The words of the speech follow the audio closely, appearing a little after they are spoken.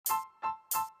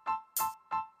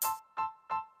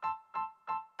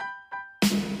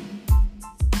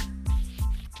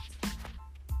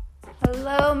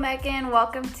Megan.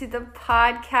 Welcome to the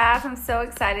podcast. I'm so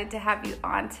excited to have you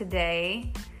on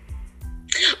today.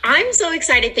 I'm so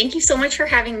excited. Thank you so much for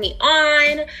having me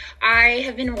on. I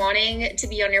have been wanting to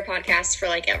be on your podcast for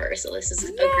ever, so this is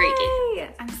a great day.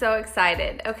 I'm so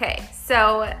excited. Okay,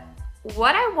 so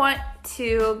what I want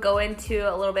to go into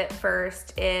a little bit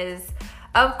first is,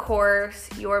 of course,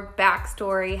 your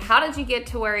backstory. How did you get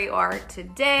to where you are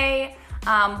today?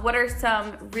 What are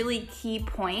some really key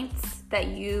points that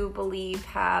you believe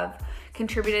have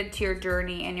contributed to your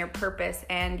journey and your purpose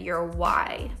and your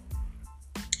why?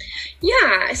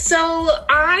 Yeah, so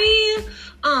I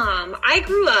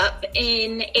grew up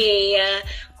in a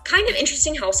kind of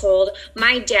interesting household.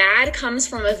 My dad comes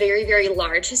from a very, very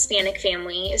large Hispanic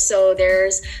family, so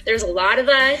there's a lot of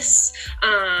us,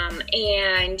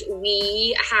 and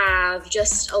we have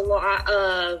just a lot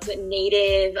of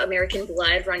Native American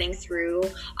blood running through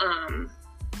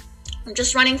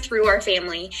our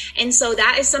family. And so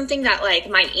that is something that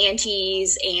my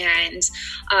aunties and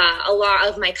a lot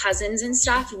of my cousins and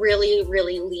stuff really,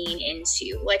 really lean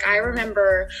into. I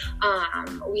remember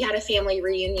we had a family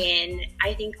reunion,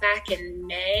 I think back in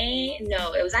May.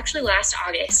 No, it was actually last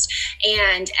August.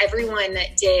 And everyone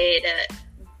did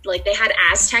they had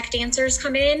Aztec dancers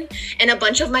come in, and a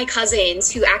bunch of my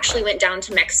cousins who actually went down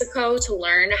to Mexico to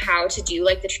learn how to do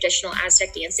the traditional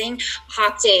Aztec dancing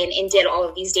hopped in and did all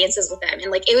of these dances with them.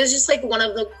 And it was just one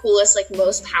of the coolest,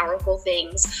 most powerful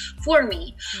things for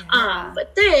me. Yeah.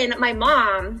 But then my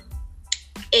mom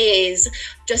is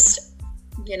just,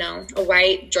 a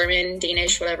white, German,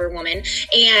 Danish, whatever woman.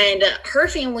 And her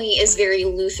family is very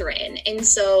Lutheran. And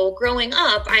so growing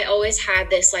up, I always had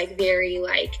this I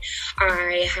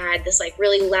had this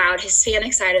really loud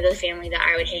Hispanic side of the family that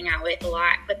I would hang out with a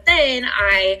lot. But then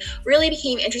I really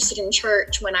became interested in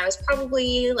church when I was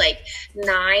probably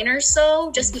 9 or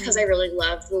so, just because I really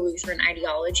loved the Lutheran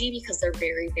ideology, because they're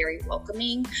very, very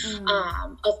welcoming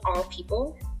of all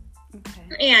people.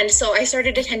 Okay. And so I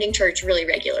started attending church really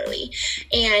regularly.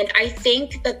 And I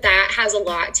think that has a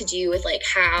lot to do with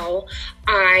how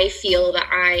I feel that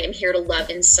I am here to love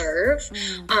and serve.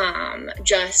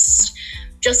 Just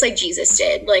like Jesus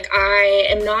did. I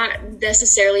am not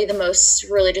necessarily the most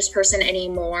religious person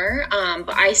anymore,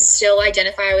 but I still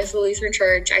identify with the Lutheran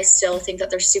Church. I still think that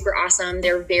they're super awesome.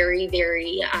 They're very,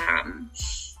 very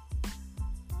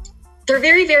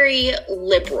very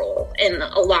liberal in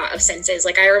a lot of senses.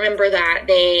 I remember that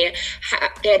they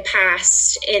had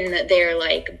passed in their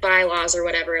bylaws or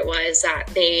whatever it was, that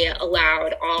they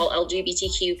allowed all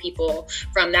LGBTQ people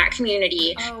from that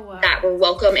community that were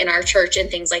welcome in our church and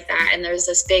things like that. And there's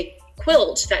this big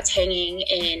quilt that's hanging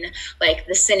in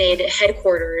the Synod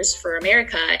headquarters for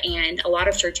America, and a lot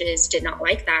of churches did not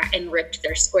like that and ripped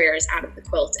their squares out of the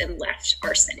quilt and left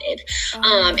our Synod.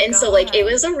 So it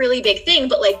was a really big thing,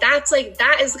 but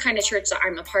that is the kind of church that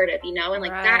I'm a part of, and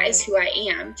that is who I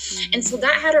am. And so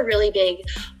that had a really big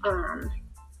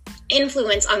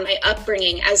influence on my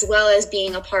upbringing, as well as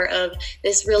being a part of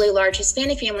this really large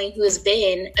Hispanic family who has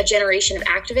been a generation of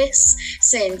activists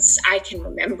since I can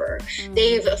remember.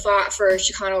 They've fought for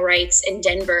Chicano rights in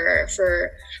Denver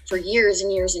for years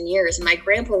and years and years. And my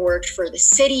grandpa worked for the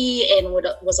city and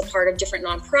was a part of different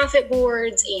nonprofit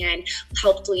boards and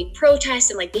helped lead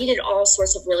protests, and they did all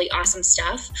sorts of really awesome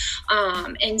stuff.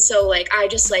 And so I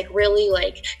just really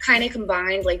kind of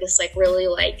combined this really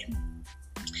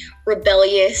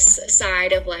rebellious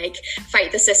side of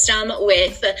fight the system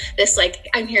with this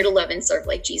I'm here to love and serve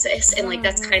like Jesus. And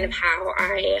that's kind of how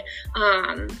I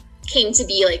came to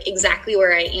be exactly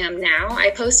where I am now.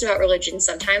 I post about religion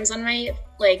sometimes on my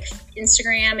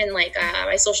Instagram and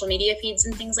my social media feeds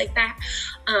and things like that.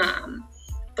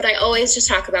 But I always just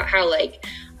talk about how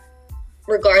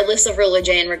regardless of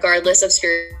religion, regardless of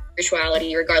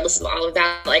spirituality, regardless of all of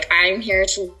that, I'm here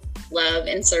to love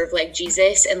and serve like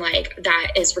Jesus, and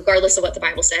that is regardless of what the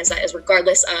Bible says, that is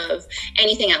regardless of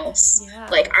anything else.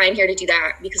 I'm here to do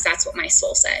that because that's what my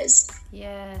soul says.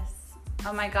 Yes.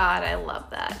 Oh my God, I love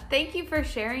that. Thank you for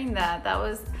sharing that.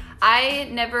 I've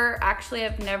never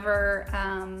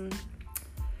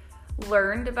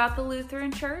learned about the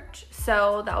Lutheran Church,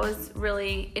 so that was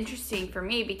really interesting for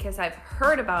me because I've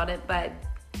heard about it, but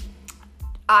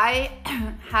I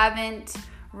haven't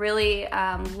really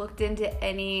looked into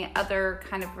any other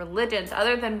kind of religions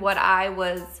other than what I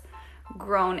was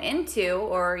grown into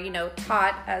or,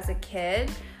 taught as a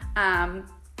kid.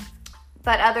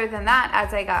 But other than that,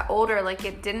 as I got older,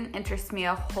 it didn't interest me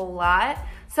a whole lot.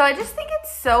 So I just think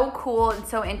it's so cool and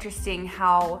so interesting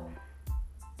how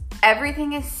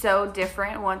everything is so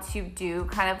different once you do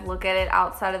kind of look at it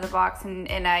outside of the box,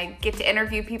 and I get to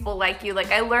interview people like you.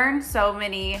 I learned so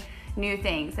many new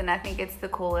things. And I think it's the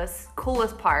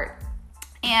coolest part.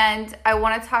 And I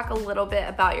want to talk a little bit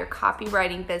about your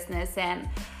copywriting business and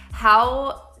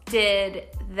how did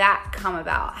that come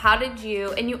about? How did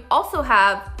you, and you also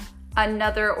have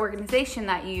another organization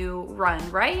that you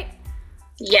run, right?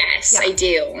 Yes, yeah. I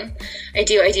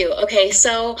do. Okay,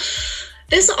 so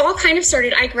this all kind of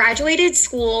started, I graduated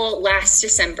school last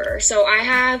December. So I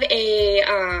have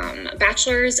a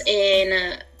bachelor's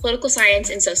in political science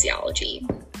and sociology.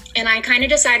 And I kind of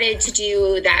decided to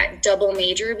do that double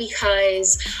major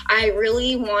because I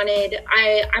really wanted,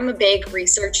 I'm a big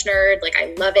research nerd. Like,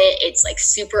 I love it. It's like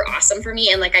super awesome for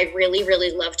me. And like, I really,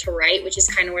 really love to write, which is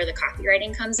kind of where the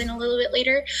copywriting comes in a little bit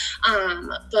later.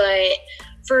 But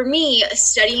for me,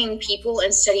 studying people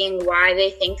and studying why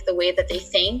they think the way that they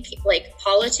think, like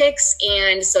politics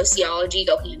and sociology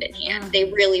go hand in hand.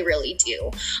 They really, really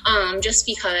do. Just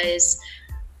because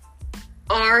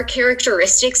our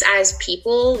characteristics as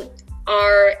people,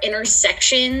 our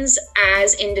intersections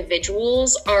as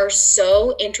individuals are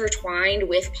so intertwined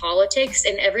with politics,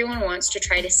 and everyone wants to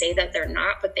try to say that they're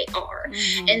not, but they are.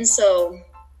 And so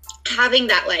having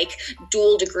that like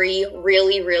dual degree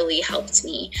really, really helped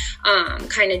me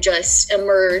kind of just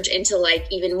emerge into like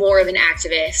even more of an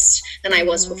activist than I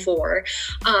was before.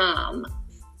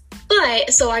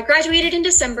 But so I graduated in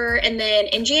December, and then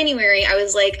in January, I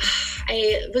was like,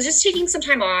 I was just taking some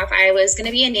time off. I was going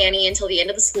to be a nanny until the end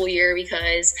of the school year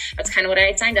because that's kind of what I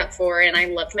had signed up for. And I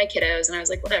loved my kiddos, and I was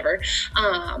like, whatever.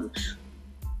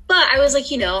 But I was like,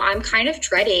 I'm kind of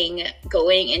dreading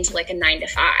going into like a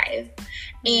 9-to-5.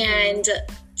 And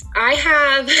I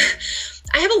have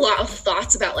a lot of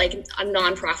thoughts about like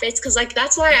nonprofits, because like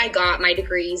that's why I got my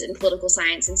degrees in political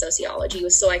science and sociology,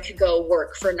 was so I could go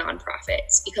work for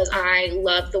nonprofits, because I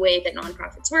love the way that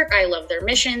nonprofits work. I love their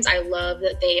missions. I love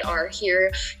that they are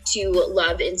here to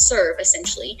love and serve,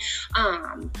 essentially.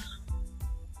 I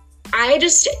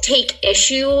just take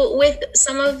issue with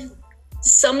some of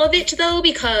it though,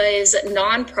 because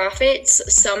nonprofits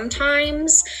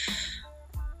sometimes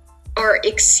are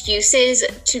excuses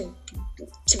to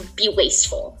be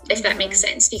wasteful, if that makes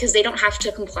sense, because they don't have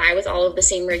to comply with all of the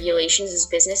same regulations as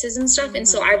businesses and stuff. And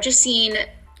so I've just seen,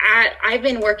 I've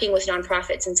been working with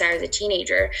nonprofits since I was a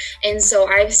teenager. And so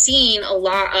I've seen a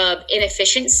lot of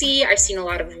inefficiency. I've seen a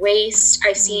lot of waste.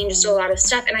 I've seen just a lot of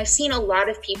stuff. And I've seen a lot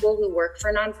of people who work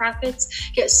for nonprofits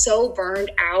get so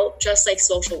burned out, just like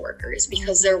social workers,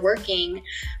 because they're working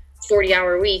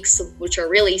 40-hour weeks, which are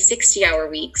really 60-hour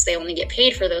weeks. They only get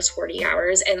paid for those 40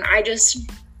 hours. And I just,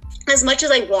 as much as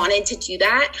I wanted to do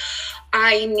that,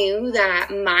 I knew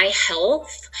that my health,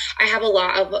 I have a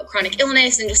lot of chronic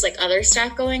illness and just like other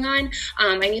stuff going on.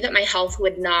 I knew that my health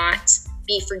would not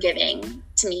be forgiving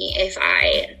to me if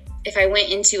I went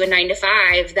into a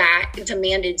 9-to-5 that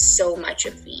demanded so much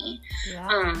of me.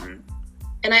 Yeah.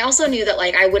 And I also knew that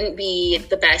like I wouldn't be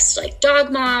the best like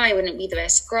dog mom, I wouldn't be the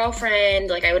best girlfriend,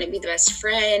 like I wouldn't be the best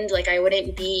friend, like I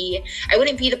wouldn't be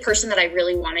the person that I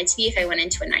really wanted to be if I went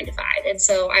into a 9-to-5. And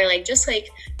so I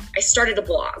I started a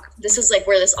blog. This is like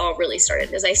where this all really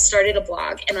started, is I started a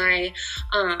blog, and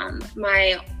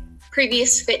my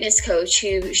previous fitness coach,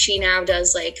 who she now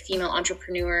does like female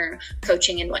entrepreneur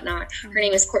coaching and whatnot. Her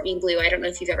name is Courtney Blue. I don't know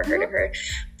if you've ever heard of her,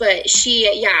 but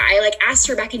I like asked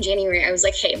her back in January. I was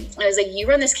like, hey, you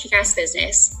run this kick-ass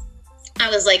business. I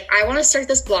was like, I want to start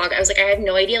this blog. I was like, I have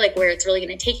no idea like where it's really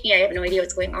going to take me. I have no idea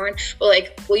what's going on, but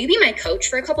like, will you be my coach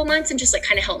for a couple months and just like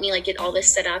kind of help me like get all this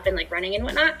set up and like running and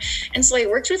whatnot? And so I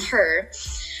worked with her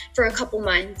for a couple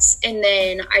months, and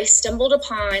then I stumbled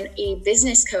upon a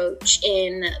business coach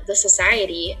in the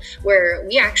society where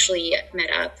we actually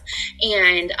met up,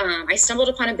 and I stumbled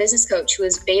upon a business coach who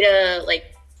was beta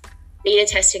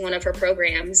testing one of her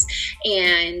programs,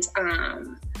 and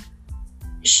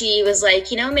she was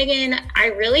like, Megan, I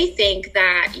really think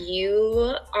that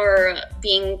you are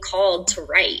being called to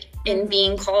write and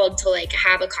being called to like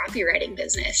have a copywriting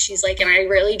business. She's like, and I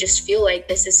really just feel like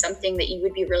this is something that you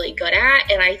would be really good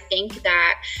at. And I think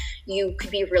that you could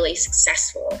be really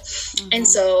successful. And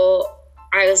so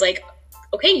I was like,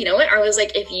 okay, you know what? I was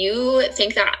like, if you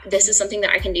think that this is something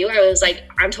that I can do, I was like,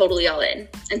 I'm totally all in.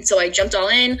 And so I jumped all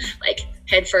in, like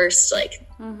head first, like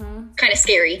kind of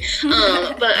scary.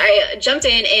 But I jumped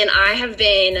in, and I have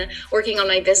been working on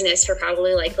my business for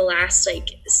probably like the last like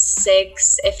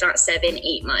 6, if not 7,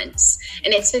 8 months.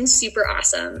 And it's been super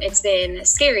awesome. It's been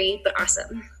scary, but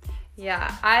awesome.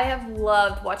 Yeah, I have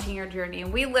loved watching your journey.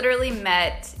 We literally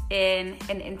met in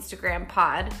an Instagram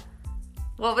pod.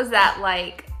 What was that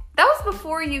like? That was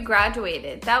before you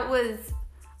graduated. That was,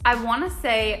 I want to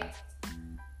say,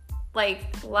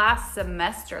 like last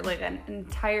semester, like an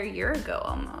entire year ago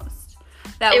almost.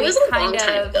 that it was a long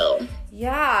time ago.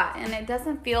 Yeah, and it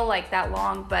doesn't feel like that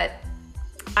long, but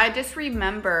I just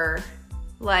remember,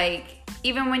 like,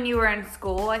 even when you were in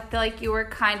school, I feel like you were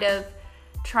kind of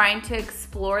trying to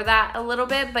explore that a little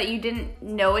bit, but you didn't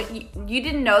know it. You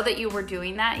didn't know that you were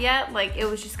doing that yet. Like, it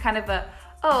was just kind of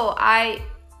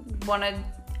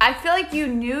I feel like you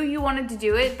knew you wanted to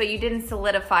do it, but you didn't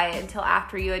solidify it until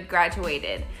after you had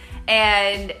graduated.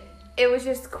 And it was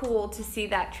just cool to see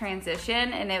that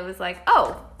transition. And it was like,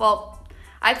 oh, well,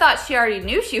 I thought she already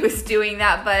knew she was doing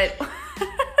that, but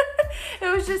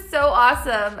it was just so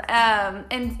awesome.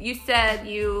 And you said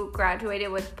you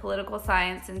graduated with political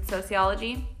science and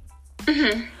sociology.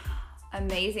 Mm-hmm.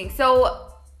 Amazing. So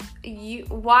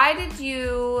why did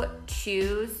you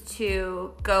choose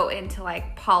to go into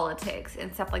like politics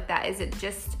and stuff like that? Is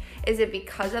it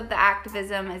because of the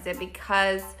activism? Is it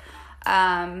because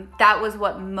that was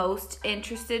what most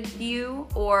interested you?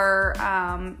 Or,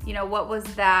 what was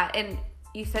that? And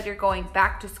you said you're going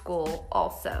back to school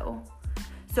also.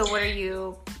 So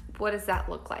what does that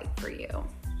look like for you?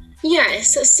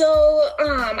 Yes. So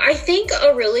I think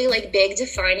a really like big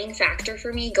defining factor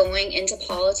for me going into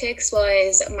politics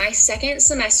was my second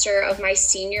semester of my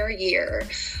senior year.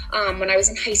 When I was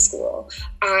in high school,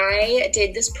 I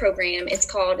did this program. It's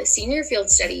called Senior Field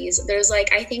Studies. There's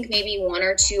like, I think maybe one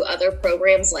or two other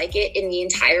programs like it in the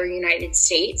entire United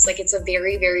States. Like, it's a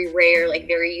very, very rare, like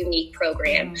very unique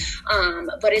program.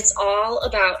 But it's all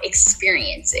about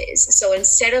experiences. So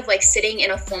instead of like sitting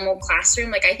in a formal classroom,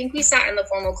 like I think we sat in the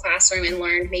formal classroom and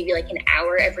learned maybe like an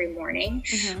hour every morning,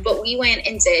 but we went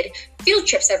and did field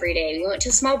trips every day. We went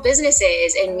to small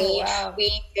businesses and we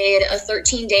did a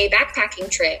 13-day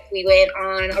backpacking trip. We went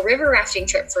on a river rafting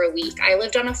trip for a week. I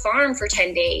lived on a farm for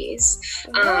 10 days.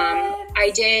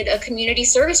 I did a community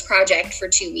service project for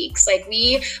 2 weeks. Like,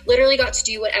 we literally got to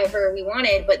do whatever we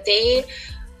wanted, but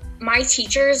my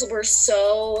teachers were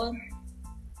so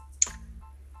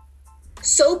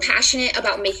passionate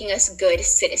about making us good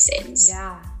citizens.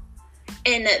 Yeah.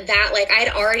 And that, like, I'd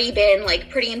already been, like,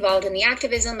 pretty involved in the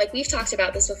activism. Like, we've talked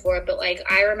about this before, but, like,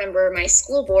 I remember my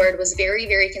school board was very,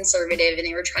 very conservative, and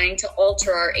they were trying to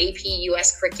alter our AP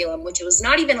US curriculum, which was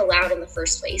not even allowed in the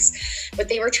first place. But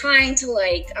they were trying to,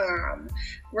 like,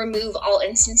 remove all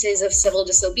instances of civil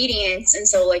disobedience. And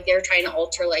so, like, they were trying to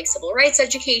alter, like, civil rights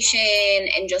education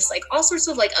and just, like, all sorts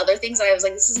of, like, other things. I was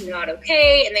like, this is not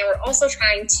okay. And they were also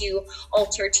trying to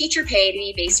alter teacher pay to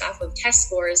be based off of test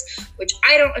scores, which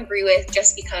I don't agree with,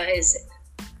 just because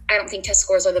I don't think test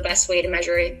scores are the best way to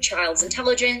measure a child's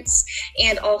intelligence.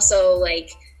 And also,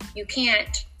 like, you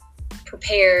can't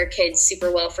prepare kids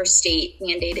super well for state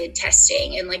mandated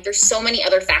testing. And like, there's so many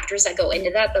other factors that go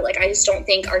into that, but like, I just don't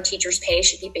think our teachers' pay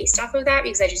should be based off of that,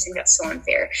 because I just think that's so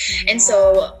unfair. Yeah. And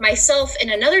so myself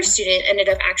and another student ended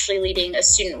up actually leading a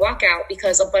student walkout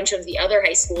because a bunch of the other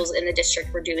high schools in the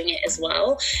district were doing it as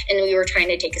well. And we were trying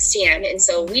to take a stand. And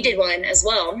so we did one as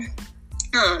well.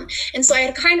 And so I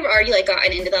had kind of already like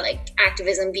gotten into that like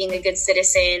activism, being a good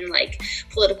citizen, like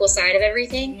political side of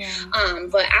everything. Yeah.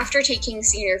 But after taking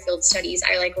senior field studies,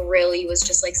 I like really was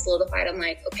just like solidified. I'm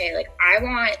like, okay, like I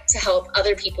want to help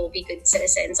other people be good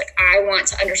citizens. Like I want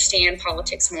to understand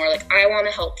politics more. Like I want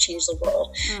to help change the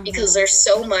world, because there's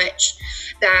so much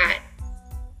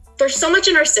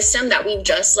in our system that we've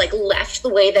just like left the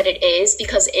way that it is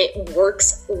because it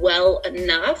works well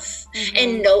enough,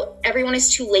 and everyone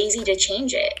is too lazy to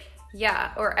change it.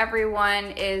 Yeah, or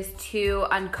everyone is too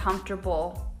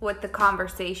uncomfortable with the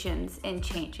conversations in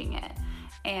changing it.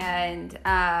 And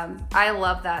I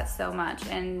love that so much.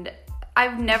 And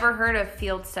I've never heard of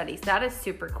field studies. That is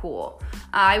super cool.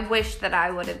 I wish that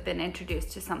I would have been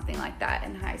introduced to something like that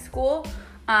in high school.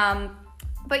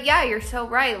 But yeah, you're so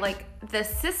right. Like, the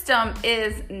system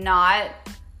is not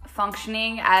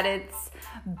functioning at its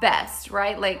best,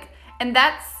 right? Like, and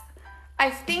I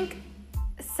think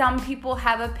some people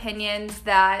have opinions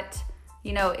that,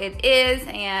 it is,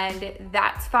 and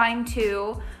that's fine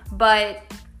too. But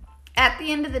at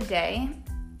the end of the day,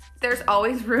 there's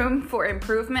always room for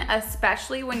improvement,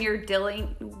 especially when you're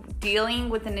dealing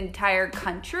with an entire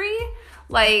country,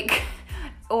 like,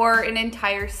 or an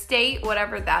entire state,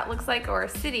 whatever that looks like, or a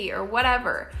city or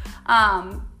whatever.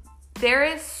 There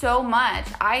is so much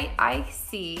I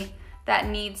see that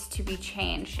needs to be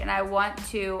changed. And I want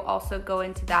to also go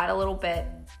into that a little bit,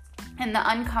 and the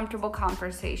uncomfortable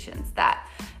conversations that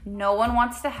no one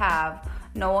wants to have,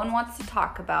 no one wants to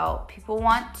talk about. People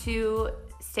want to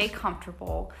stay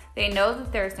comfortable. They know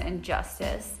that there's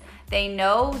injustice. They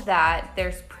know that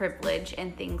there's privilege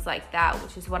and things like that,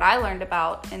 which is what I learned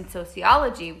about in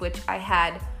sociology, which I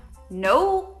had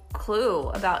no clue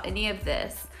about any of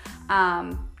this.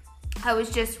 I was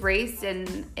just raised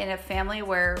in a family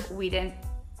where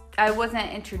I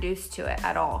wasn't introduced to it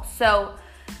at all. So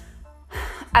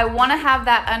I want to have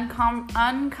that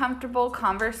uncomfortable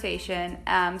conversation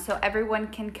so everyone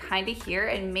can kind of hear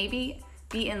and maybe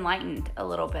be enlightened a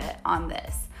little bit on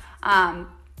this.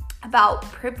 About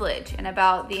privilege and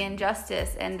about the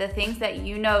injustice and the things that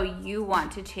you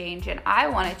want to change and I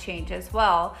want to change as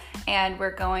well. And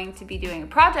we're going to be doing a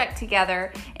project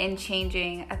together and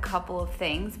changing a couple of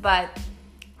things. But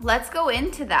let's go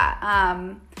into that.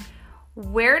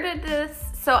 Where did this,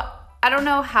 so I don't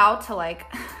know how to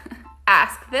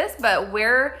ask this, but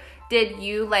where did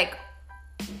you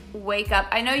wake up?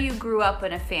 I know you grew up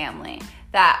in a family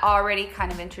that already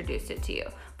kind of introduced it to you.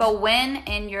 But when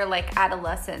in your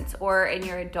adolescence or in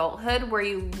your adulthood were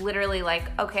you literally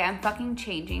okay, I'm fucking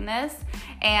changing this?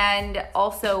 And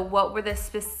also, what were the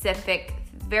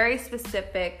very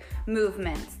specific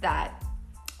movements that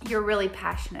you're really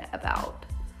passionate about?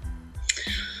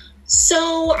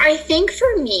 So I think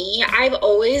for me, I've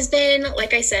always been,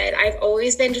 like I said, I've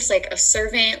always been just a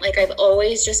servant. I've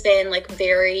always just been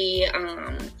very,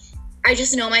 I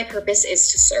just know my purpose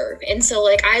is to serve. And so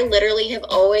I literally have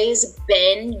always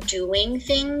been doing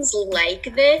things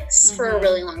like this for a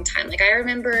really long time. I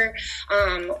remember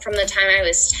from the time I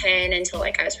was 10 until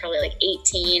I was probably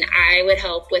 18, I would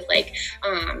help with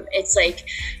it's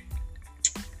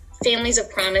Families of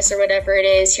Promise or whatever it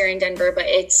is here in Denver, but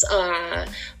it's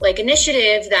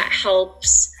initiative that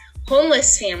helps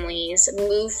homeless families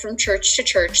move from church to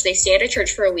church. They stay at a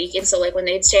church for a week. And so when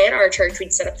they'd stay at our church,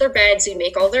 we'd set up their beds, we'd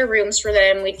make all their rooms for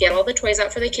them, we'd get all the toys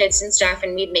out for the kids and stuff,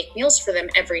 and we'd make meals for them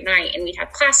every night. And we'd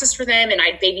have classes for them, and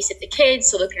I'd babysit the kids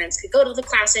so the parents could go to the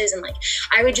classes, and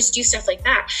I would just do stuff like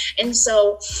that. And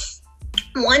so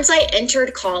once I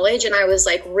entered college and I was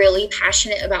really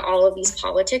passionate about all of these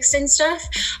politics and stuff,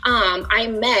 I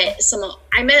met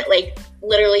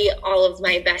literally all of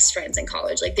my best friends in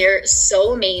college. They're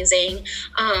so amazing.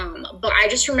 But I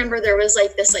just remember there was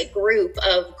this group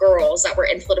of girls that were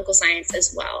in political science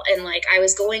as well. And I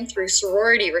was going through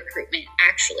sorority recruitment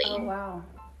actually. Oh, wow.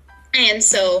 And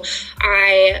so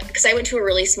because I went to a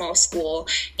really small school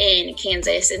in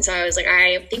Kansas, and so I was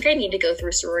I think I need to go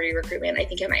through sorority recruitment. I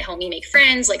think it might help me make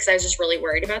friends, because I was just really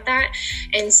worried about that.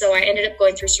 And so I ended up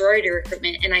going through sorority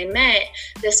recruitment, and I met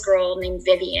this girl named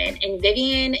Vivian. And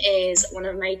Vivian is one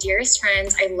of my dearest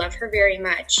friends. I love her very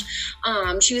much.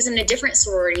 She was in a different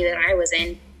sorority than I was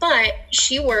in, but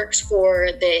she worked for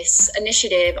this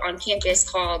initiative on campus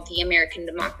called the American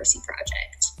Democracy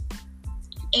Project.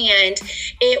 And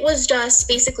it was just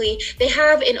basically, they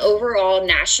have an overall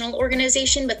national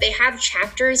organization, but they have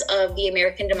chapters of the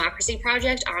American Democracy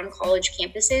Project on college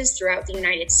campuses throughout the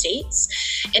United States.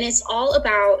 And it's all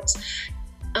about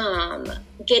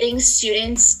getting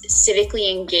students civically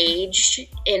engaged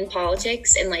in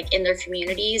politics and in their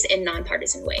communities in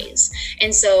nonpartisan ways.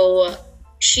 And so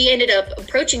she ended up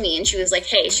approaching me, and she was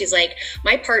hey, she's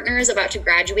my partner is about to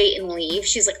graduate and leave.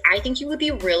 She's I think you would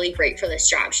be really great for this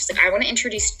job. She's I want to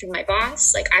introduce you to my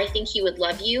boss. I think he would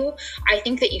love you. I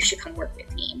think that you should come work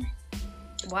with me.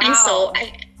 Wow. And so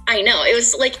I know it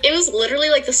was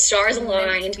literally the stars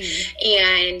aligned.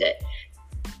 And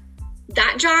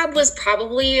that job was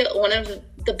probably one of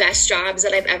the best jobs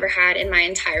that I've ever had in my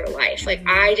entire life.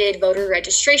 I did voter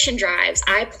registration drives.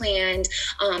 I planned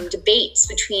debates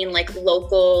between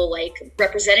local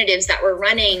representatives that were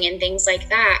running and things like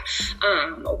that.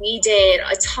 We did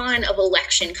a ton of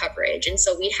election coverage, and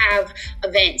so we'd have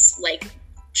events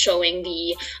showing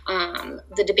the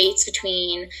debates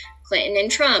between Clinton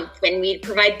and Trump, when we'd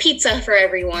provide pizza for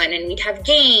everyone, and we'd have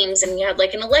games, and we had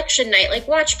an election night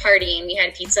watch party, and we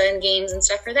had pizza and games and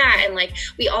stuff for that. And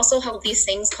we also held these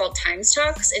things called Times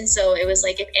Talks. And so it was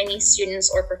if any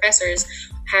students or professors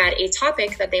had a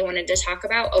topic that they wanted to talk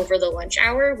about over the lunch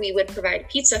hour, we would provide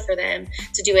pizza for them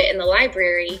to do it in the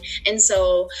library. And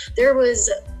so there was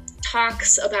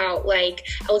talks about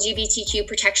LGBTQ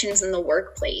protections in the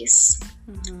workplace.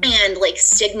 And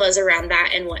stigmas around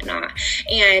that and whatnot.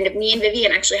 And me and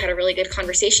Vivian actually had a really good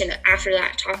conversation after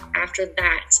that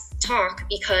talk,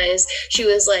 because she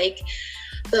was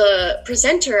the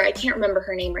presenter, I can't remember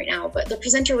her name right now, but the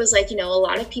presenter was a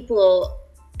lot of people,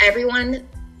 everyone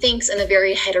thinks in a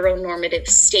very heteronormative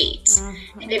state.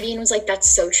 And Vivian was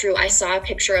that's so true. I saw a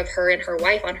picture of her and her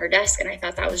wife on her desk, and I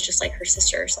thought that was just her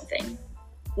sister or something,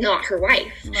 not her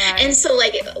wife. Right. And so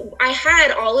I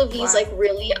had all of these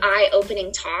really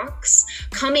eye-opening talks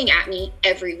coming at me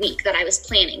every week that I was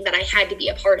planning, that I had to be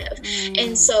a part of.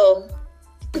 And so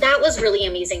that was really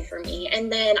amazing for me.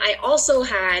 And then I also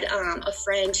had a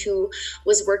friend who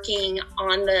was working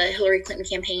on the Hillary Clinton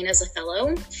campaign as a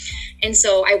fellow. And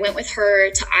so I went with her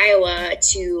to Iowa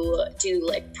to do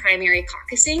like primary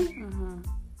caucusing. Mm-hmm.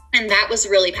 And that was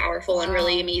really powerful and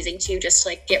really amazing too, just to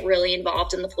like get really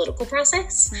involved in the political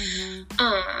process.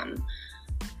 Mm-hmm.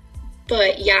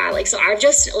 But yeah, like, so I've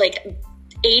just like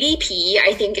ADP,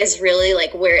 I think, is really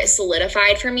like where it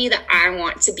solidified for me that I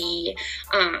want to be,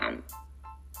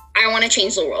 I want to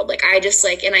change the world. Like I just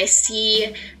like, and I see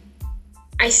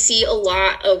a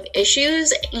lot of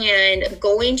issues, and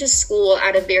going to school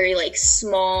at a very like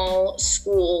small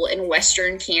school in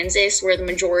Western Kansas, where the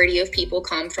majority of people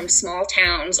come from small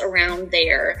towns around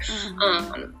there.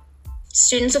 Mm-hmm.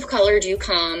 Students of color do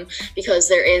come because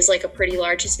there is like a pretty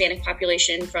large Hispanic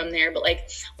population from there, but like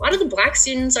a lot of the Black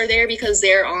students are there because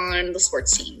they're on the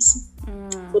sports teams.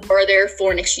 Or they're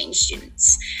foreign exchange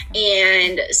students.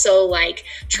 And so like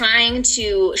trying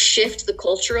to shift the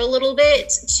culture a little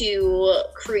bit to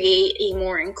create a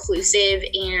more inclusive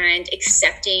and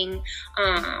accepting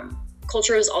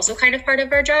culture was also kind of part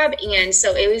of our job. And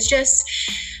so it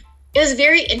was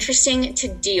very interesting to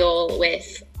deal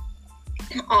with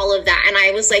all of that. And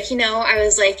I was like,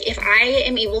 if I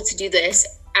am able to do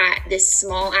this at this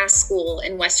small ass school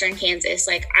in Western Kansas,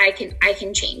 like I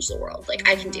can change the world. Like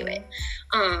I can do it.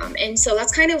 And so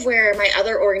that's kind of where my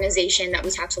other organization that we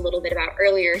talked a little bit about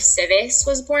earlier, Civis,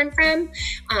 was born from.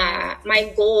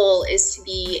 My goal is to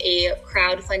be a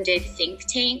crowd-funded think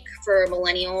tank for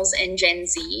millennials and Gen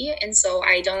Z. And so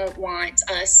I don't want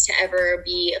us to ever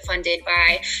be funded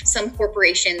by some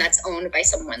corporation that's owned by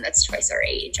someone that's twice our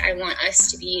age. I want us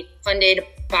to be funded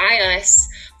by us,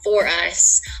 for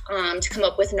us, to come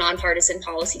up with nonpartisan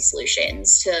policy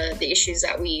solutions to the issues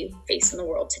that we face in the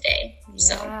world today.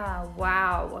 Yeah,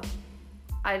 wow.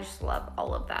 I just love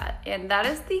all of that. And that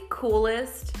is the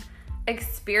coolest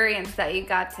experience that you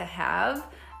got to have.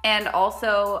 And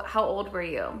also, how old were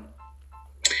you?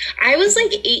 I was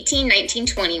like 18, 19,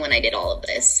 20 when I did all of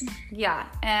this. Yeah,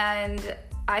 and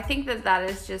I think that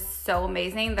is just so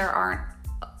amazing. There aren't,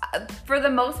 for the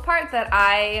most part, that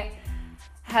I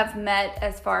have met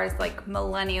as far as like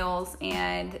millennials,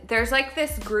 and there's like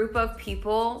this group of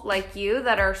people like you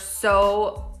that are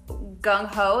so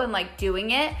gung-ho and like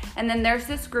doing it, and then there's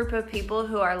this group of people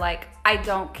who are like, I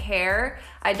don't care,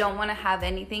 I don't want to have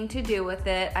anything to do with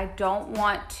it, I don't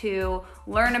want to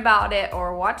learn about it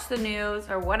or watch the news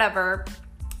or whatever,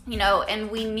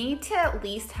 and we need to at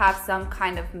least have some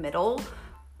kind of middle,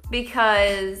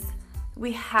 because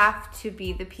we have to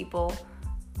be the people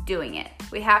doing it.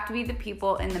 We have to be the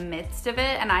people in the midst of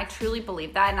it, and I truly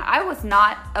believe that. And I was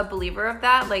not a believer of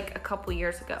that like a couple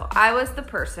years ago. I was the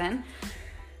person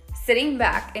sitting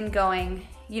back and going,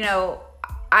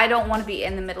 I don't want to be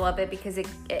in the middle of it because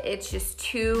it's just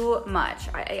too much.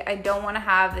 I don't want to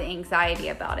have the anxiety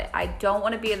about it. I don't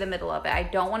want to be in the middle of it. I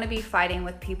don't want to be fighting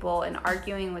with people and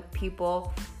arguing with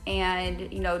people and,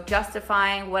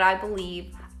 justifying what I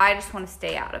believe. I just want to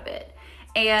stay out of it.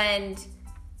 And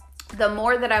the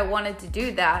more that I wanted to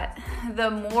do that, the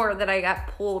more that I got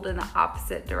pulled in the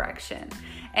opposite direction.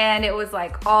 And it was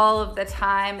like all of the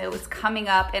time it was coming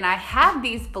up, and I had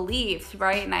these beliefs,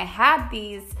 right? And I had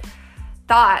these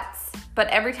thoughts, but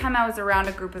every time I was around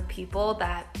a group of people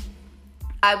that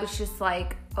I was just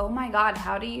like, oh my God,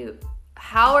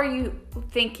 how are you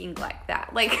thinking like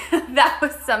that? Like that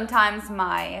was sometimes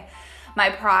my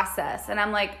process. And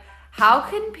I'm like, how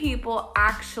can people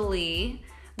actually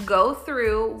go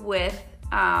through with,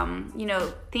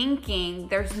 thinking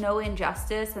there's no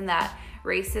injustice and that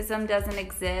racism doesn't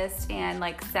exist and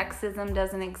like sexism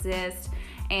doesn't exist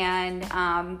and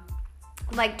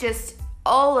like just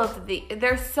all of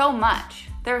there's so much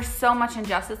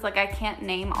injustice. Like I can't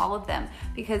name all of them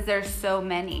because there's so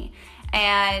many.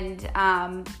 And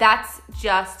that's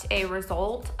just a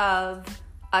result of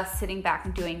us sitting back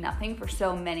and doing nothing for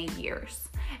so many years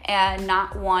and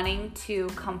not wanting to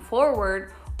come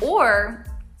forward. Or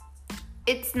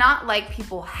it's not like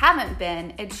people haven't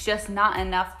been, it's just not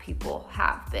enough people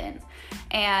have been.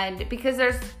 And because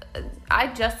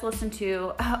I just listened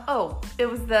to, it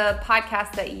was the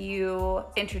podcast that you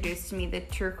introduced to me, the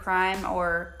True Crime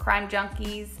or Crime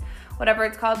Junkies, whatever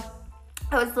it's called.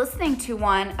 I was listening to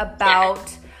one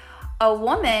about a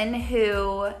woman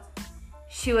who,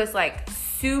 she was like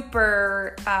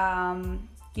super,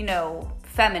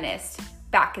 feminist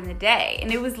back in the day.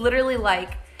 And it was literally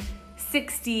like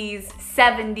 60s,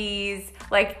 70s,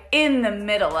 like in the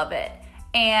middle of it.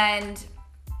 And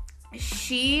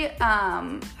she,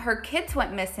 her kids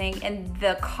went missing, and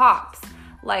the cops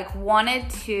like wanted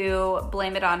to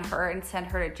blame it on her and send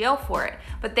her to jail for it.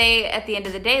 But they, at the end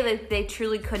of the day, they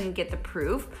truly couldn't get the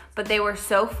proof, but they were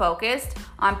so focused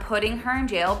on putting her in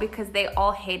jail because they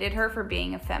all hated her for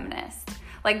being a feminist.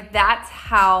 Like, that's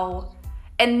how,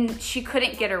 and she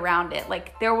couldn't get around it.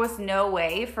 Like, there was no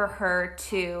way for her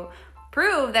to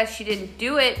prove that she didn't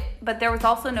do it, but there was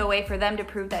also no way for them to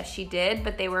prove that she did.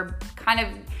 But they were kind of,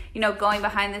 going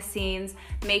behind the scenes,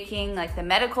 making like the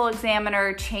medical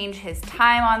examiner change his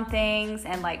time on things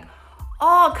and like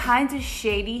all kinds of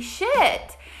shady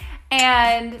shit.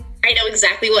 And I know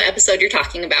exactly what episode you're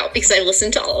talking about because I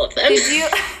listened to all of them.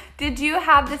 Did you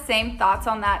have the same thoughts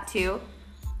on that too?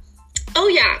 Oh,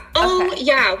 yeah. Okay.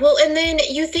 Yeah. Well, and then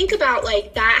you think about,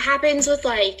 like, that happens with,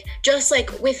 like, just,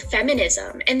 like, with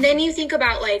feminism. And then you think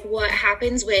about, like, what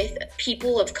happens with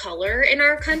people of color in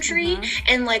our country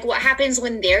and, like, what happens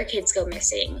when their kids go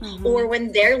missing or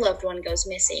when their loved one goes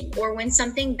missing or when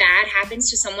something bad happens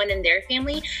to someone in their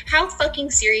family. How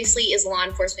fucking seriously is law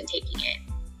enforcement taking it?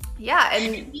 Yeah,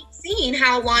 and we've seen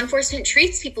how law enforcement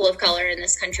treats people of color in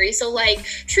this country. So, like,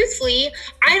 truthfully,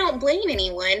 I don't blame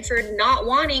anyone for not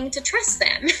wanting to trust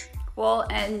them. Well,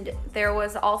 and there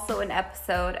was also an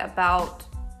episode about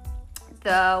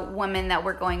the women that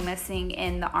were going missing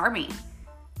in the army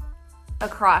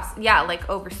across, like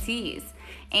overseas.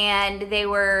 And they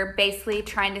were basically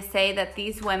trying to say that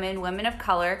these women of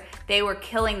color, they were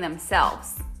killing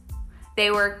themselves. They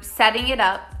were setting it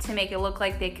up to make it look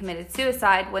like they committed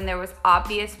suicide when there was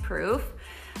obvious proof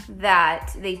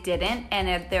that they didn't. And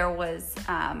if there was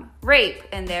rape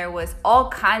and there was all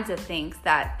kinds of things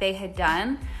that they had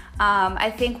done.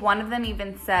 I think one of them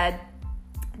even said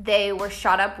they were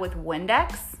shot up with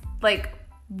Windex. Like,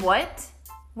 what?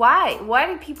 Why? Why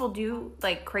do people do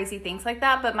like crazy things like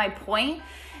that? But my point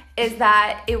is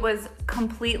that it was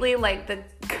completely like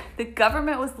the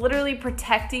government was literally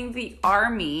protecting the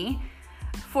army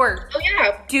for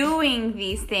doing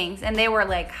these things. And they were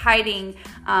like hiding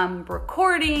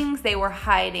recordings, they were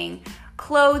hiding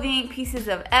clothing, pieces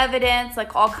of evidence,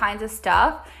 like all kinds of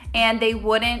stuff. And they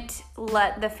wouldn't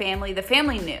let the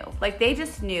family knew. Like, they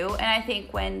just knew. And I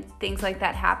think when things like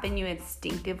that happen, you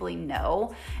instinctively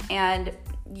know and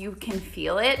you can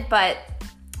feel it. But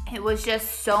it was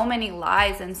just so many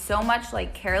lies and so much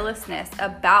like carelessness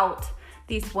about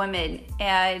these women.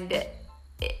 And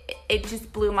it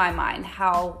just blew my mind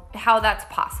how that's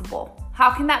possible.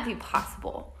 How can that be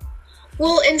possible?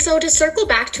 Well, and so to circle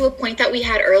back to a point that we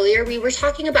had earlier, we were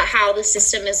talking about how the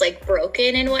system is like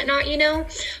broken and whatnot,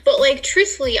 but like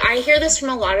truthfully, I hear this from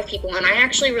a lot of people and I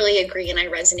actually really agree and I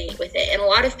resonate with it. And a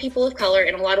lot of people of color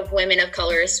and a lot of women of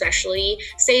color especially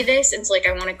say this. And so like,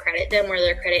 I want to credit them where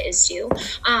their credit is due.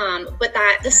 But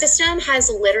that the system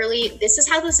has literally, this is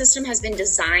how the system has been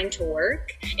designed to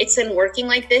work. It's been working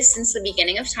like this since the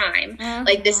beginning of time.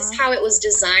 Like, this is how it was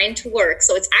designed to work.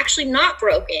 So it's actually not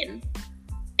broken.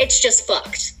 It's just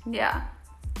fucked. Yeah.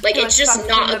 Like, it's just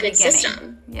not a good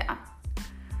system. Yeah.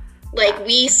 Like,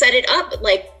 we set it up,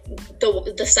 like,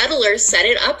 the settlers set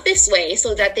it up this way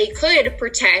so that they could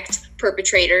protect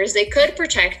perpetrators. They could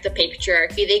protect the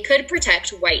patriarchy. They could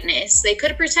protect whiteness. They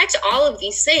could protect all of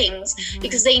these things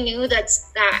because they knew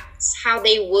that's how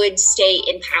they would stay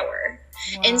in power.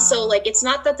 Wow. And so, like, it's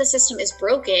not that the system is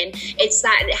broken. It's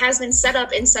that it has been set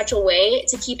up in such a way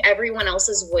to keep everyone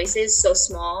else's voices so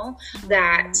small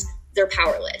that they're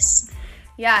powerless.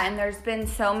 Yeah, and there's been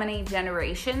so many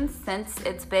generations since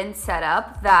it's been set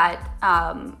up that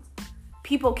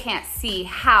people can't see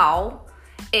how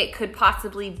it could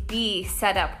possibly be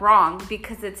set up wrong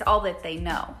because it's all that they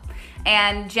know.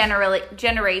 And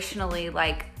generationally,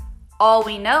 like, all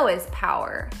we know is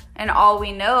power, and all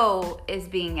we know is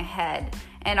being ahead,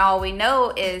 and all we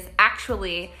know is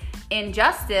actually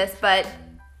injustice, but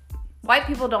white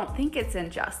people don't think it's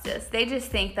injustice. They just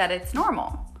think that it's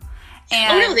normal.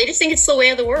 And, they just think it's the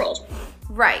way of the world.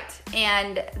 Right.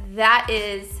 And that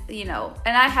is, and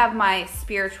I have my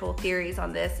spiritual theories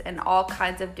on this and all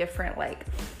kinds of different, like,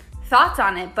 thoughts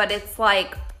on it, but it's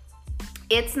like,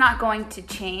 it's not going to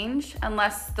change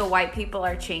unless the white people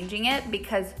are changing it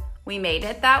because we made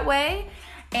it that way.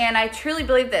 And I truly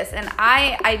believe this. And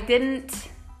I'm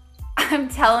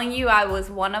telling you, I was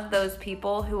one of those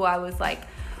people who I was like,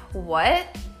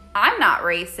 what? I'm not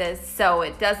racist, so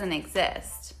it doesn't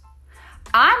exist.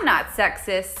 I'm not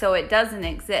sexist, so it doesn't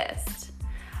exist.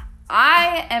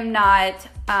 I am not,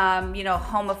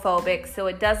 homophobic, so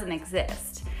it doesn't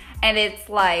exist. And it's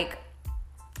like,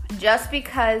 just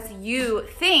because you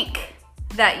think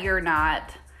that you're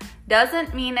not,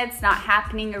 doesn't mean it's not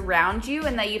happening around you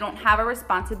and that you don't have a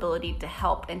responsibility to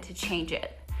help and to change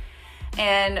it.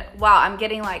 And wow, I'm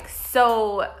getting like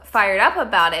so fired up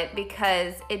about it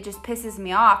because it just pisses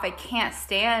me off. I can't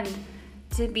stand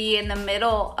to be in the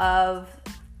middle of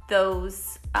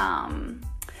those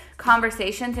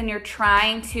conversations, and you're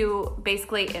trying to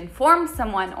basically inform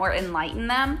someone or enlighten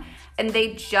them, and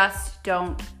they just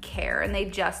don't care and they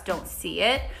just don't see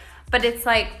it. But it's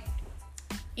like,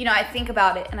 you know, I think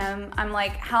about it and I'm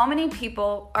like, how many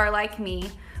people are like me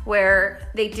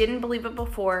where they didn't believe it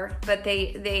before, but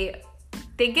they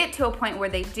get to a point where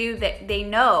they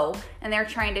know and they're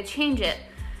trying to change it.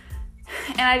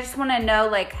 And I just want to know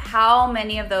like how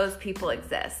many of those people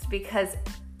exist, because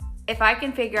if I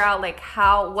can figure out like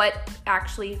what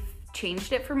actually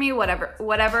changed it for me,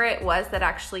 whatever it was that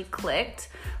actually clicked,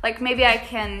 like maybe I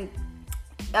can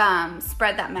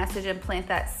spread that message and plant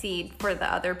that seed for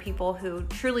the other people who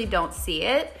truly don't see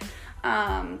it.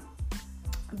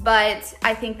 But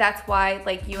I think that's why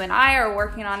like you and I are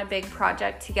working on a big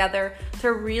project together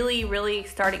to really, really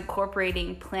start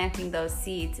incorporating planting those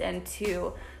seeds and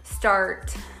to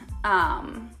start,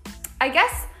 I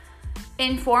guess,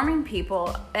 informing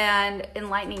people and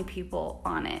enlightening people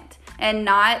on it. And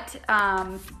not,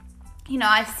 you know,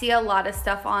 I see a lot of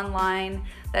stuff online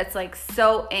that's like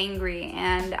so angry,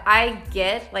 and I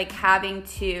get like having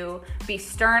to be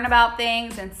stern about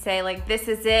things and say like, this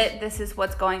is it, this is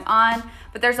what's going on.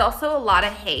 But there's also a lot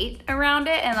of hate around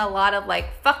it and a lot of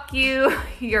like, fuck you,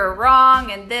 you're wrong,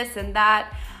 and this and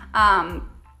that. And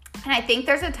I think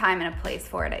there's a time and a place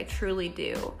for it. I truly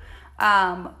do.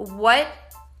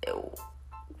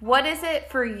 What is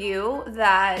it for you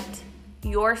that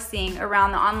you're seeing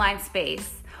around the online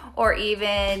space, or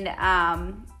even,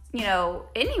 you know,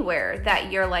 anywhere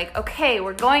that you're like, okay,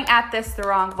 we're going at this the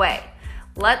wrong way.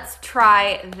 Let's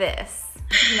try this.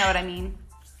 You know what I mean?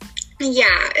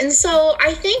 Yeah. And so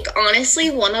I think honestly,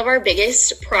 one of our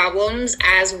biggest problems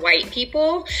as white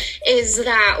people is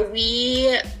that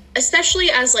we,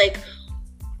 especially as like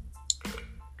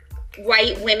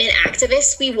white women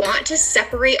activists, we want to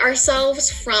separate ourselves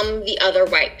from the other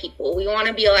white people. We want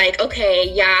to be like, okay,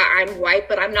 yeah, I'm white,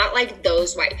 but I'm not like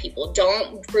those white people.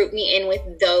 Don't group me in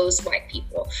with those white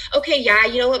people. Okay, yeah,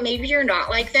 you know what? Maybe you're not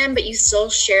like them, but you still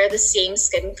share the same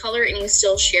skin color and you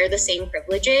still share the same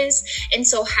privileges. And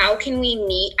so how can we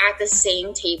meet at the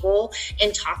same table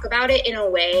and talk about it in a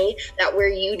way that where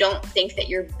you don't think that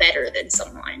you're better than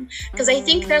someone? Because I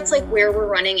think that's like where we're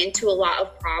running into a lot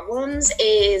of problems,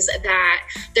 is that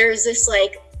there's this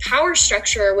like power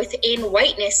structure within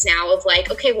whiteness now of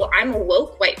like, okay, well, I'm a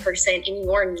woke white person and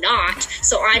you're not,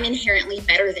 so I'm inherently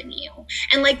better than you.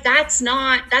 And like, that's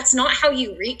not how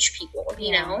you reach people,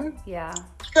 you know? Yeah.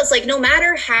 Because like, no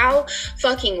matter how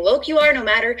fucking woke you are, no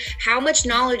matter how much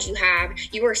knowledge you have,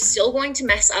 you are still going to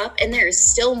mess up, and there is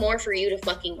still more for you to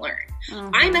fucking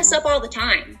learn. I mess up all the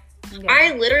time. Yeah.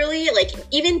 I literally, like,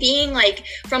 even being like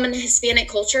from an Hispanic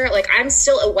culture, like I'm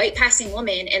still a white passing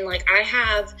woman, and like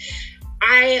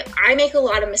I make a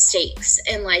lot of mistakes,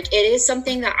 and like it is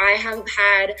something that I have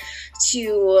had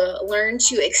to learn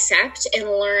to accept and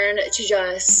learn to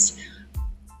just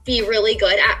be really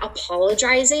good at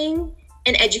apologizing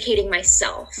and educating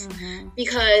myself.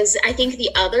 Because I think the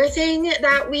other thing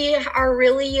that we are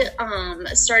really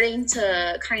starting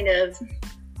to kind of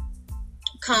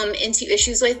come into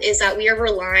issues with is that we are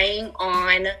relying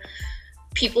on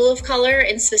people of color,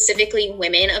 and specifically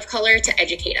women of color, to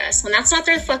educate us when that's not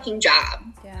their fucking job.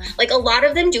 Yeah. Like a lot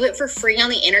of them do it for free on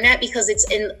the internet because it's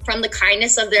from the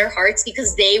kindness of their hearts,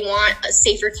 because they want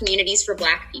safer communities for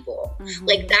Black people.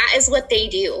 Like that is what they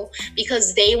do,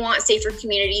 because they want safer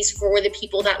communities for the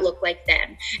people that look like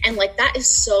them. And like that is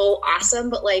so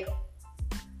awesome. But like,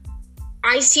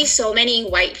 I see so many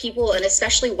white people, and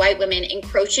especially white women,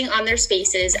 encroaching on their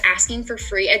spaces, asking for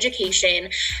free education,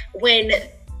 when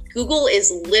Google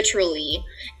is literally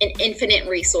an infinite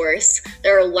resource.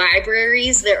 There are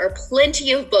libraries, there are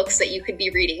plenty of books that you could be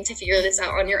reading to figure this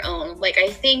out on your own. Like, I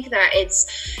think that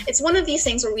it's one of these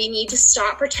things where we need to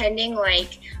stop pretending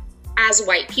like as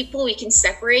white people we can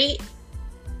separate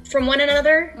from one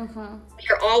another.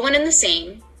 We are all one and the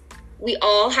same. We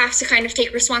all have to kind of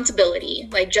take responsibility.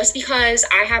 Like, just because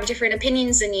I have different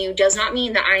opinions than you does not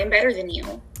mean that I am better than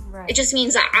you. Right. It just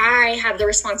means that I have the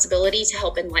responsibility to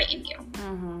help enlighten you.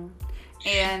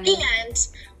 And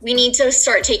we need to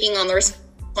start taking on the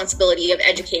responsibility of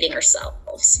educating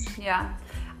ourselves. Yeah,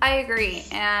 I agree.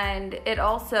 And it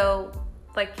also,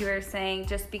 like you were saying,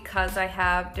 just because I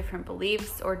have different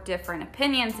beliefs or different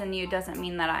opinions than you doesn't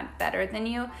mean that I'm better than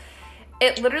you.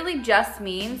 It literally just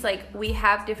means like we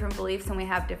have different beliefs and we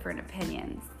have different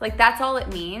opinions. Like that's all it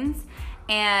means.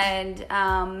 And,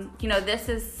 this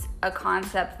is a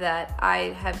concept that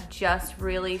I have just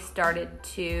really started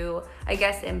to, I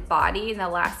guess, embody in the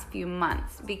last few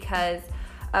months because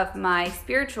of my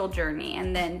spiritual journey.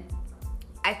 And then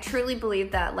I truly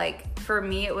believe that, like, for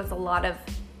me, it was a lot of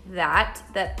that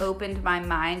opened my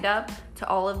mind up to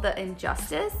all of the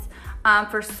injustice.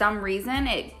 For some reason,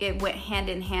 it went hand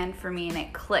in hand for me and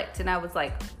it clicked. And I was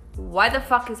like, why the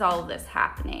fuck is all of this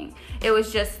happening? It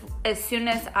was just, as soon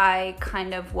as I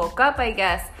kind of woke up, I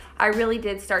guess, I really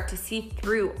did start to see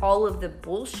through all of the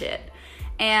bullshit.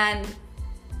 And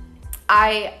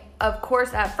I, of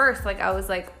course, at first, like, I was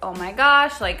like, oh my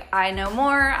gosh, like, I know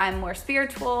more, I'm more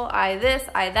spiritual, I this,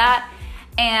 I that.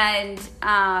 And,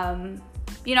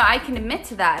 I can admit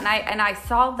to that. And I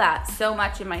saw that so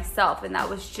much in myself. And that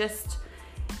was just,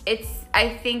 I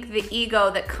think the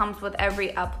ego that comes with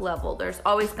every up level. There's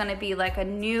always going to be like a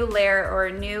new layer or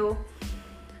a new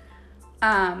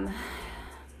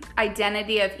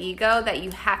identity of ego that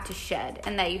you have to shed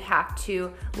and that you have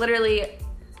to literally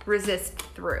resist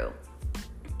through.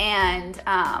 And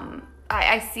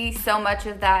I see so much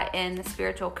of that in the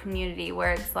spiritual community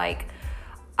where it's like,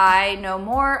 I know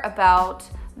more about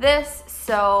this,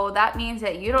 so that means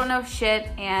that you don't know shit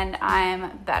and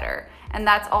I'm better. And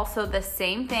that's also the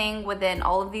same thing within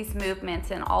all of these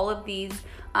movements and all of these,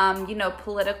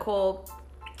 political,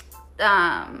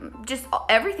 just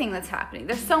everything that's happening.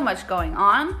 There's so much going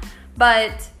on,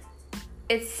 but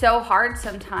it's so hard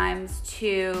sometimes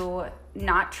to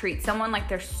not treat someone like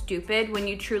they're stupid when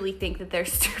you truly think that they're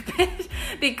stupid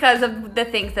because of the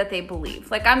things that they believe.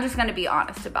 Like, I'm just going to be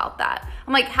honest about that.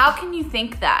 I'm like, how can you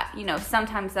think that?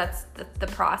 Sometimes that's the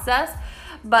process.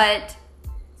 But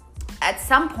at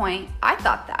some point, I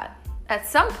thought that. At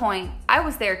some point, I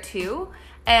was there too.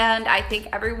 And I think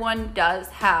everyone does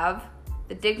have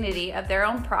the dignity of their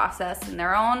own process and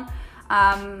their own,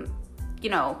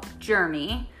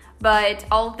 journey. But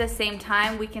all at the same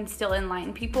time, we can still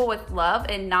enlighten people with love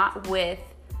and not with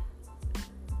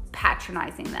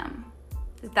patronizing them,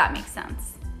 if that makes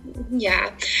sense.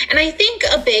 Yeah. And I think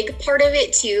a big part of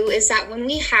it too is that when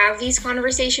we have these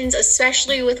conversations,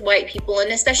 especially with white people,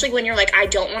 and especially when you're like, I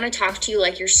don't want to talk to you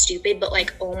like you're stupid, but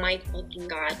like, oh my fucking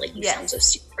God, like you sound so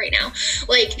stupid right now.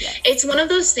 Like, it's one of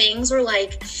those things where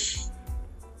like,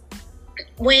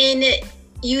 when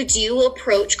you do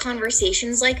approach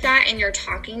conversations like that and you're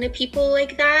talking to people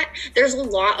like that, there's a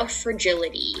lot of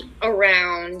fragility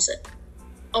around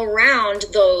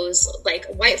those. Like,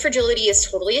 white fragility is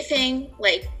totally a thing.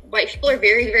 Like, white people are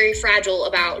very, very fragile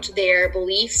about their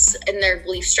beliefs and their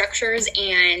belief structures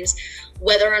and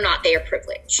whether or not they are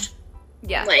privileged.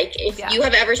 Yeah. Like, if you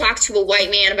have ever talked to a white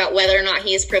man about whether or not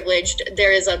he is privileged,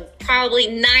 there is a probably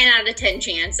 9 out of 10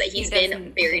 chance that he's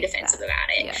been very defensive about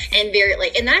it. Yes. And very,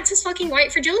 like, and that's his fucking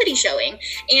white fragility showing.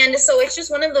 And so it's just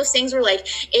one of those things where, like,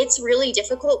 it's really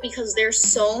difficult because there's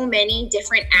so many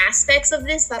different aspects of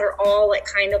this that are all, like,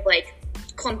 kind of, like,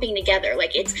 clumping together.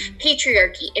 Like, it's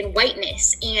patriarchy and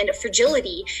whiteness and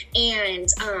fragility and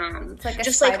like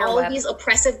just like all of these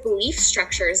oppressive belief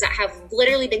structures that have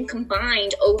literally been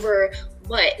combined over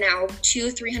what now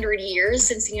 200-300 years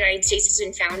since the United States has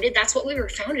been founded. That's what we were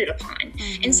founded upon.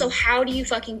 Mm-hmm. And so how do you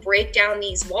fucking break down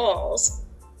these walls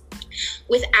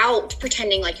without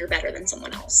pretending like you're better than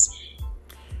someone else?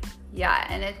 Yeah,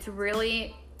 and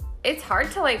it's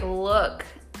hard to like look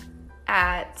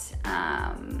at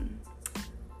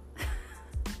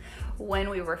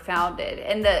when we were founded,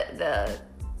 and the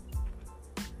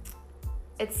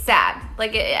it's sad.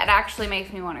 Like, it actually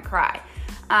makes me want to cry.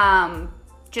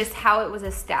 Just how it was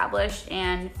established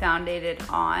and founded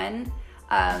on.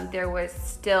 There was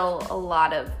still a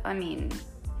lot of,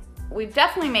 we've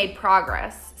definitely made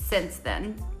progress since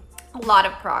then. A lot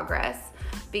of progress,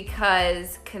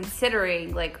 because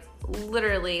considering, like,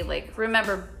 literally, like,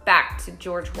 remember back to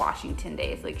George Washington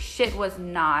days, like, shit was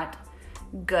not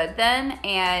good then.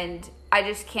 And I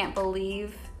just can't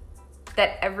believe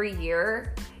that every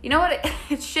year, you know what,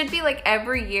 it should be like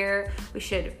every year we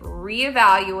should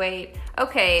reevaluate,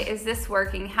 okay, is this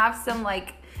working? Have some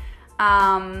like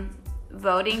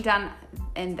voting done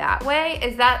in that way.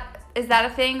 Is that a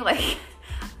thing? Like,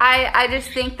 I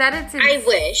just think that it's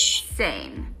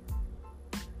insane.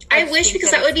 I wish,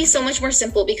 because that would be so much more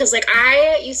simple. Because, like,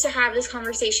 I used to have this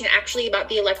conversation actually about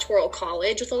the Electoral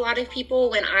College with a lot of people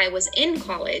when I was in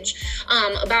college,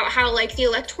 about how, like, the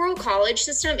Electoral College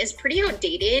system is pretty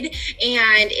outdated,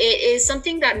 and it is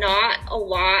something that not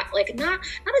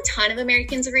a ton of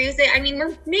Americans agree with it. I mean,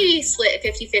 we're maybe split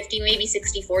 50-50, maybe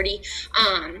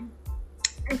 60-40,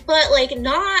 but, like,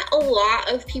 not a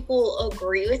lot of people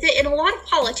agree with it, and a lot of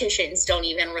politicians don't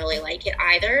even really like it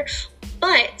either.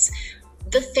 But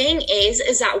the thing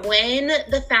is that when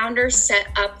the founders set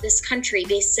up this country,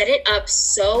 they set it up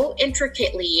so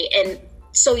intricately, and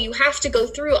so you have to go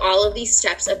through all of these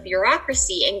steps of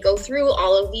bureaucracy and go through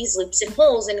all of these loops and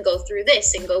holes and go through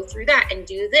this and go through that and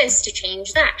do this to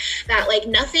change that. That like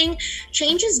nothing,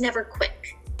 change is never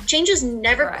quick. Change is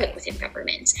never quick within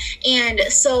government. And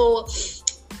so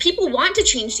people want to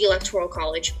change the Electoral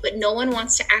College, but no one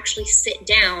wants to actually sit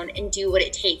down and do what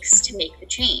it takes to make the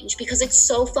change, because it's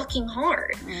so fucking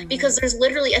hard. Because there's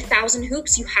literally 1,000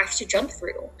 hoops you have to jump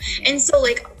through. And so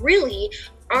like really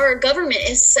our government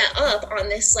is set up on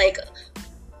this like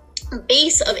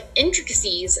base of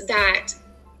intricacies that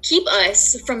keep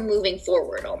us from moving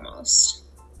forward almost.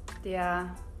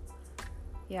 Yeah,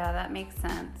 that makes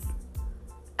sense.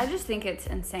 I just think it's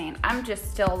insane. I'm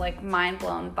just still like mind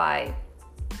blown by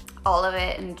all of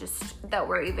it, and just that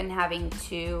we're even having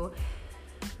to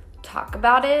talk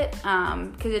about it,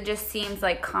 because it just seems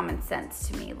like common sense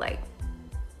to me. Like,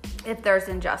 if there's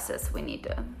injustice, we need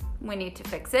to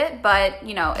fix it. But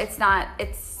you know,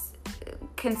 it's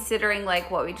considering like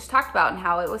what we just talked about and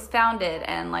how it was founded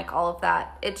and like all of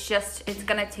that, it's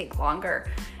gonna take longer.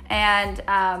 And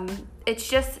it's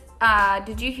just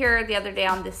did you hear the other day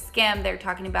on the Skim, they're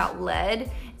talking about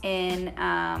lead in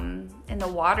the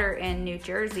water in New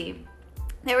Jersey?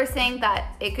 They were saying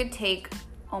that it could take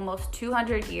almost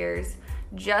 200 years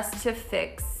just to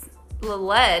fix the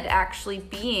lead actually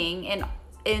being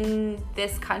in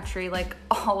this country, like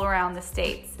all around the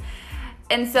states.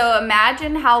 And so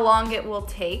imagine how long it will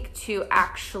take to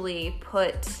actually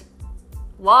put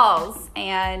laws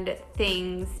and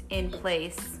things in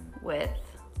place with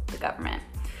the government.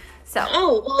 So.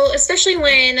 Oh, well, especially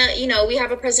when, you know, we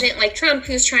have a president like Trump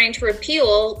who's trying to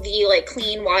repeal the like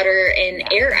Clean Water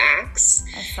and Air Acts.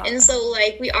 And so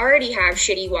like we already have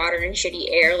shitty water and shitty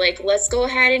air. Like, let's go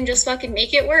ahead and just fucking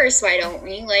make it worse. Why don't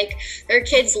we? Like, there are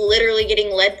kids literally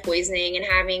getting lead poisoning and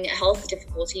having health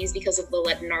difficulties because of the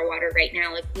lead in our water right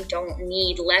now. Like, we don't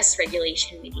need less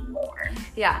regulation, we need more.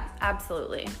 Yeah,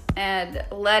 absolutely. And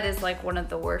lead is like one of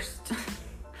the worst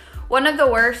one of the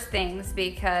worst things,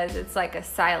 because it's like a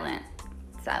silent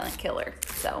killer.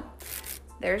 So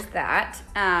there's that.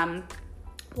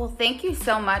 Well, thank you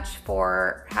so much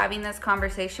for having this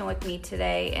conversation with me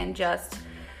today, and just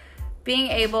being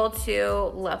able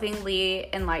to lovingly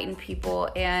enlighten people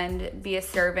and be a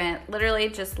servant. Literally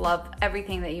just love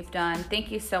everything that you've done.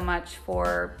 Thank you so much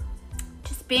for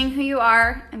just being who you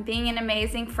are and being an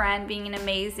amazing friend, being an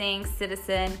amazing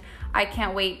citizen. I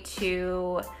can't wait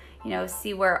to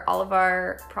see where all of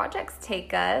our projects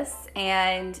take us.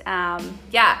 And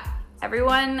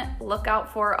everyone look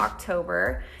out for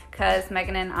October, because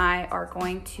Megan and I are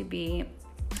going to be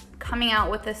coming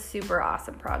out with a super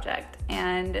awesome project,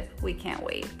 and we can't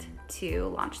wait to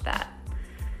launch that.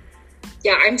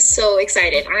 Yeah, I'm so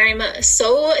excited. I'm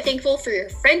so thankful for your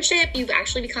friendship. You've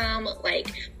actually become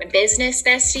like my business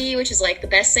bestie, which is like the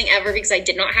best thing ever, because I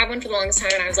did not have one for the longest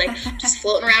time. And I was like just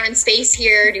floating around in space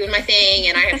here doing my thing,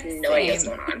 and I have no idea what's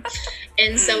going on.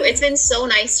 And so it's been so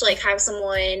nice to like have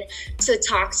someone to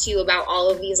talk to about all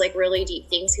of these like really deep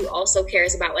things, who also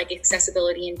cares about like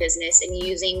accessibility in business and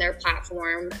using their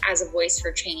platform as a voice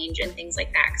for change and things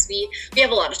like that. Because we have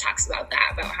a lot of talks about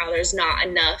that, about how there's not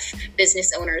enough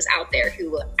business owners out there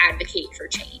who advocate for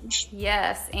change.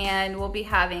 Yes, and we'll be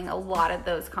having a lot of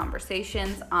those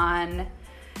conversations on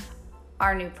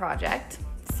our new project.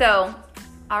 So,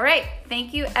 all right.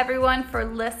 Thank you everyone for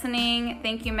listening.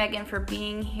 Thank you, Megan, for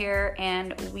being here,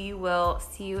 and we will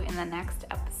see you in the next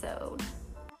episode.